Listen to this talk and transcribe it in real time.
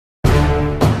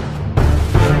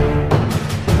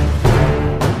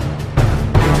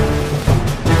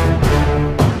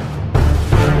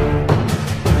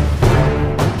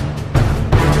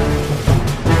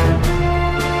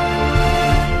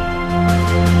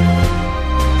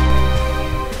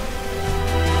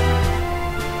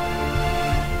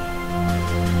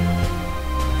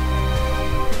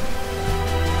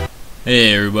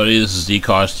Hey everybody, this is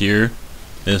Dcost here.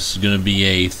 This is going to be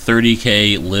a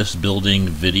 30k list building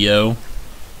video.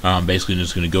 Basically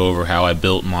just going to go over how I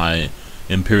built my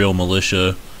Imperial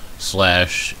Militia /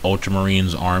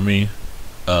 Ultramarines Army.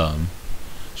 So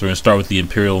we're going to start with the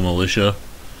Imperial Militia.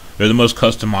 They're the most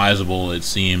customizable, it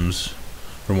seems,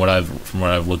 from what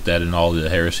I've looked at in all the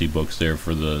Heresy books there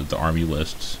for the army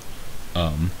lists.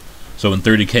 So in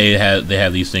 30k they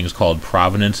have these things called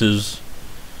provenances.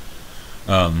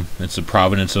 It's a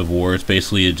provenance of war. It's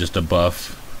basically just a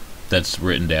buff that's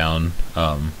written down.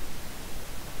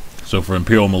 So for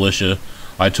Imperial Militia,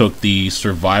 I took the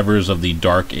Survivors of the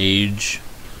Dark Age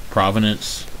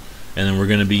provenance, and then we're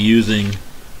going to be using,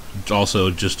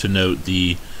 also just to note,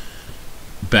 the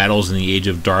Battles in the Age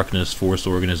of Darkness Force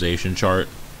Organization chart.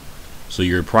 So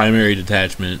your primary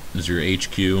detachment is your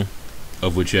HQ,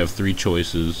 of which you have three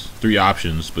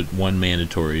options, but one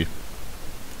mandatory.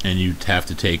 And you have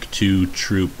to take 2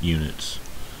 troop units.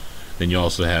 Then you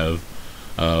also have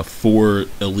 4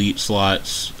 elite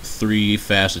slots, 3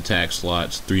 fast attack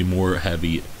slots, 3 more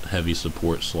heavy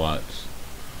support slots.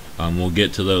 We'll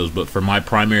get to those, but for my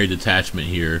primary detachment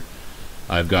here,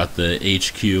 I've got the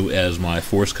HQ as my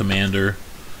force commander.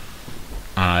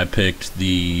 I paid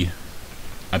the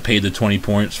 20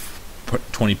 points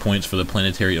for the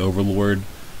planetary overlord.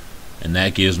 And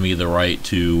that gives me the right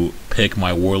to pick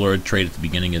my warlord trait at the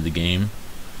beginning of the game.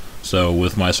 So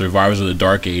with my Survivors of the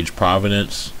Dark Age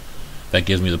provenance, that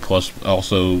gives me the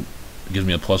also gives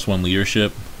me a +1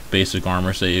 leadership, basic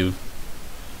armor save.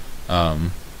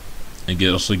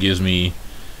 It also gives me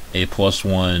a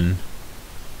 +1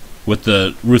 with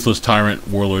the Ruthless Tyrant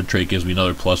warlord trait, gives me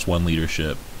another +1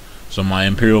 leadership. So my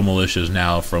Imperial Militia is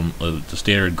now from the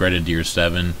standard Grenadier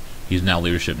 7. He's now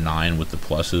leadership 9 with the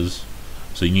pluses.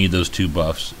 So you need those 2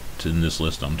 buffs in this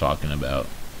list I'm talking about.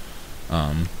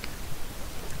 So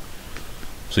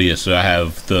I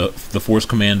have the Force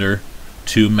Commander,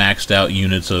 2 maxed out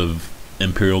units of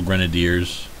Imperial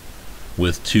Grenadiers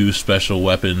with 2 special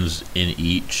weapons in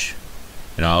each.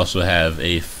 And I also have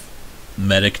a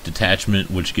medic detachment,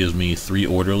 which gives me 3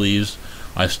 orderlies.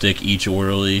 I stick each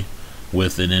orderly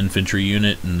with an infantry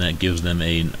unit, and that gives them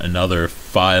another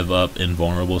 5-up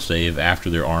invulnerable save after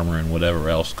their armor and whatever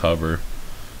else cover.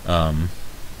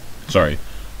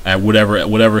 At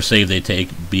whatever save they take,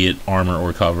 be it armor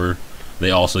or cover, they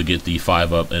also get the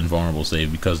 5-up invulnerable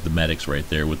save because the medic's right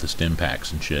there with the stim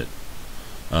packs and shit.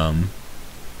 So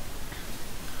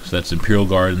that's Imperial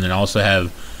Guard, and then I also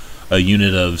have a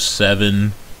unit of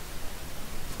 7.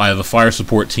 I have a fire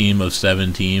support team of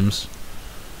 7 teams.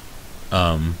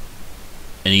 And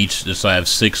so I have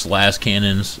 6 las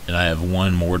cannons and I have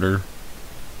 1 mortar.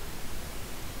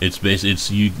 It's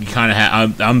basically, you kind of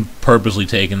have. I'm purposely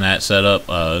taking that setup.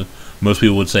 Most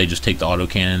people would say just take the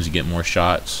autocannons, you get more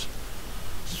shots.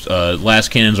 Las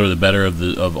cannons are the better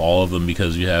of all of them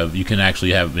because you can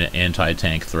actually have an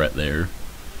anti-tank threat there.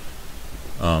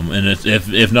 And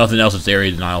if nothing else, it's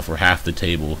area denial for half the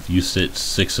table. If you sit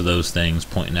 6 of those things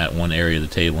pointing at one area of the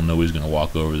table, nobody's going to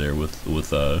walk over there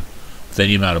with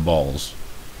any amount of balls.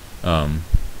 And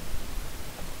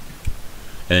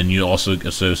you also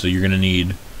so you're going to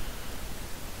need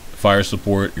fire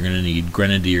support, you're going to need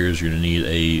grenadiers, you're going to need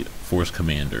a force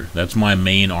commander. That's my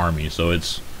main army. So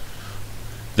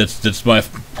that's my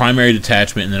primary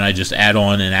detachment, and then I just add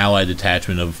on an allied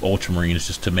detachment of ultramarines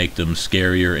just to make them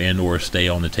scarier and or stay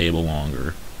on the table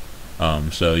longer.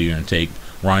 So you're going to take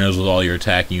rhinos with all your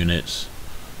attack units,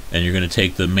 and you're going to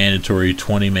take the mandatory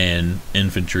 20-man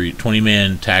infantry,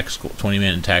 20-man attack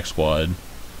squad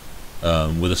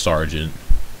with a sergeant.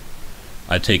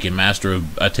 I take a master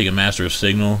of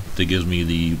signal that gives me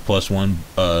the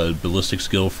 +1 ballistic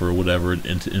skill for whatever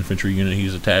infantry unit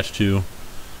he's attached to,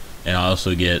 and I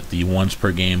also get the once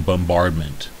per game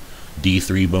bombardment,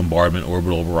 D3 bombardment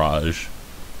orbital barrage.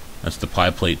 That's the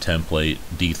pie plate template,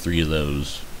 D3 of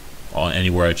those,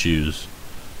 anywhere I choose.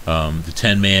 The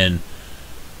 10-man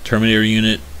Terminator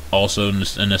unit, also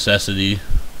a necessity.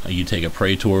 You take a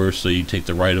Praetor, so you take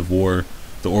the Rite of War.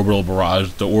 The orbital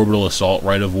barrage, the orbital assault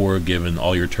right of war, given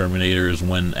all your Terminators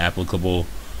when applicable,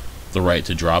 the right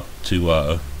to drop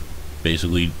to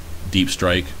basically deep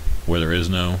strike where there is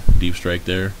no deep strike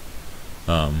there.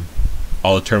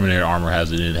 All the Terminator armor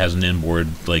has an inboard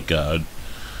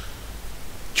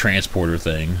transporter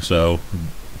thing, so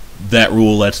that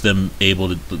rule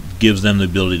gives them the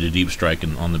ability to deep strike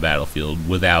on the battlefield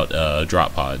without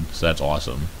drop pod. So that's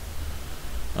awesome.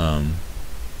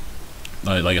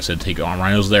 Like I said, take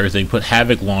rhinos with everything. Put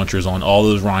havoc launchers on all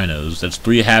those rhinos. That's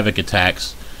 3 havoc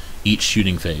attacks each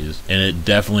shooting phase, and it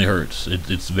definitely hurts.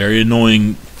 It's very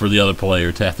annoying for the other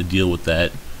player to have to deal with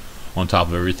that on top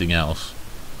of everything else.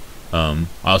 I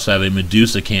also have a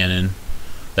Medusa cannon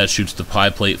that shoots the pie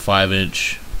plate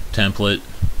 5-inch template.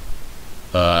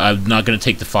 I'm not going to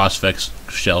take the Phosphex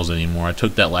shells anymore. I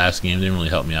took that last game. It didn't really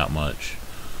help me out much.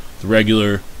 The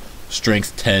regular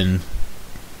strength 10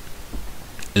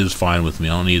 is fine with me.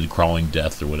 I don't need the crawling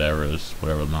death or whatever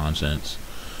nonsense.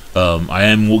 I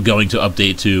am going to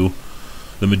update to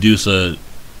the Medusa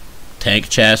tank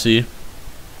chassis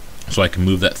so I can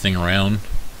move that thing around.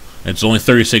 It's only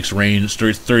 36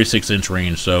 inch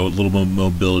range, so a little bit of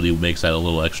mobility makes that a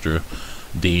little extra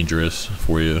dangerous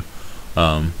for you.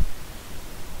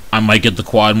 I might get the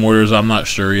quad mortars. I'm not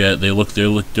sure yet. They're a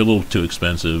little too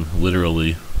expensive.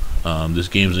 Literally, this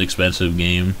game's an expensive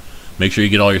game. Make sure you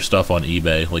get all your stuff on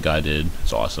eBay, like I did.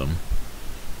 It's awesome.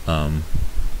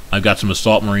 I've got some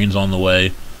assault marines on the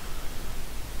way.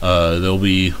 They'll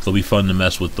be fun to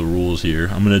mess with the rules here.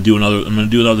 I'm gonna do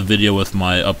another video with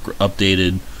my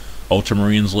updated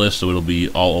Ultramarines list, so it'll be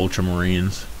all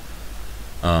Ultramarines.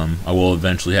 I will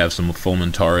eventually have some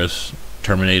Fulmentaris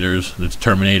Terminators. It's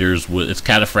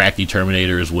Cataphracti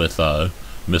Terminators with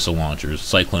missile launchers,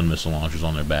 Cyclone missile launchers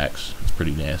on their backs. It's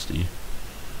pretty nasty.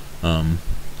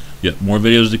 Yeah, more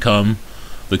videos to come.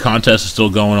 The contest is still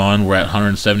going on. We're at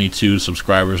 172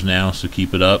 subscribers now, so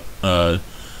keep it up.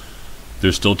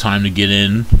 There's still time to get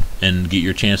in and get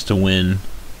your chance to win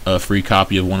a free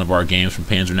copy of one of our games from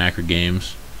Panzerknacker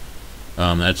Games.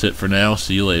 That's it for now.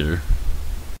 See you later.